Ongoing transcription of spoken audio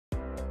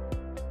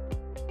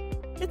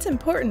It's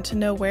important to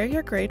know where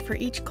your grade for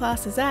each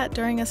class is at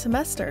during a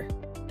semester.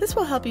 This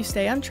will help you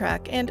stay on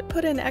track and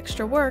put in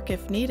extra work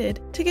if needed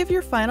to give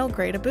your final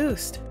grade a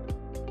boost.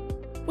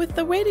 With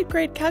the Weighted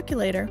Grade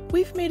Calculator,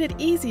 we've made it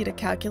easy to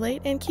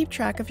calculate and keep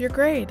track of your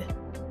grade.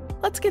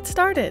 Let's get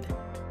started.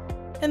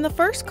 In the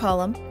first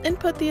column,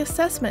 input the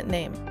assessment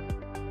name.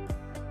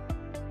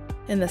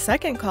 In the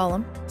second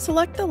column,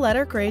 select the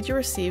letter grade you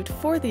received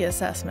for the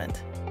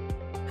assessment.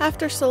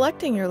 After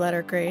selecting your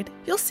letter grade,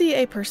 you'll see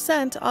a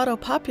 %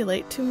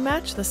 auto-populate to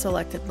match the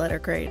selected letter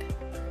grade.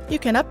 You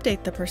can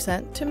update the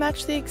 % to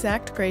match the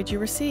exact grade you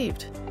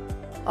received.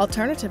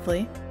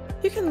 Alternatively,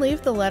 you can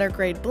leave the letter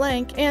grade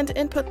blank and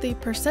input the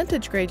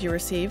 % grade you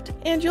received,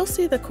 and you'll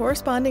see the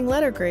corresponding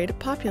letter grade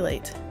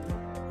populate.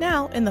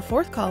 Now, in the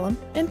fourth column,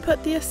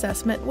 input the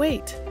assessment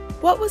weight.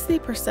 What was the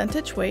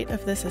 % weight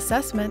of this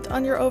assessment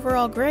on your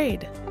overall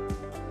grade?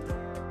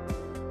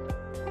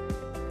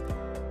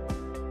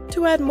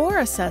 To add more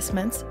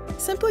assessments,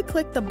 simply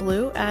click the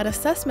blue Add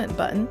Assessment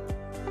button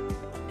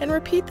and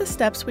repeat the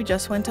steps we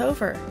just went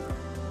over.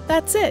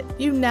 That's it!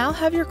 You now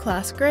have your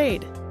class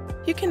grade.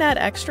 You can add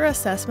extra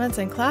assessments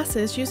and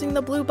classes using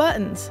the blue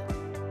buttons.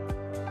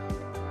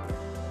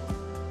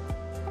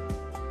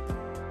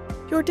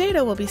 Your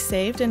data will be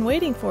saved and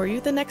waiting for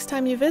you the next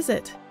time you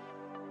visit.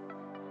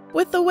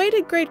 With the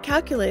Weighted Grade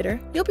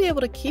Calculator, you'll be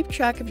able to keep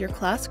track of your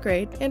class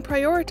grade and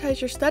prioritize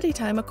your study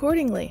time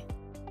accordingly.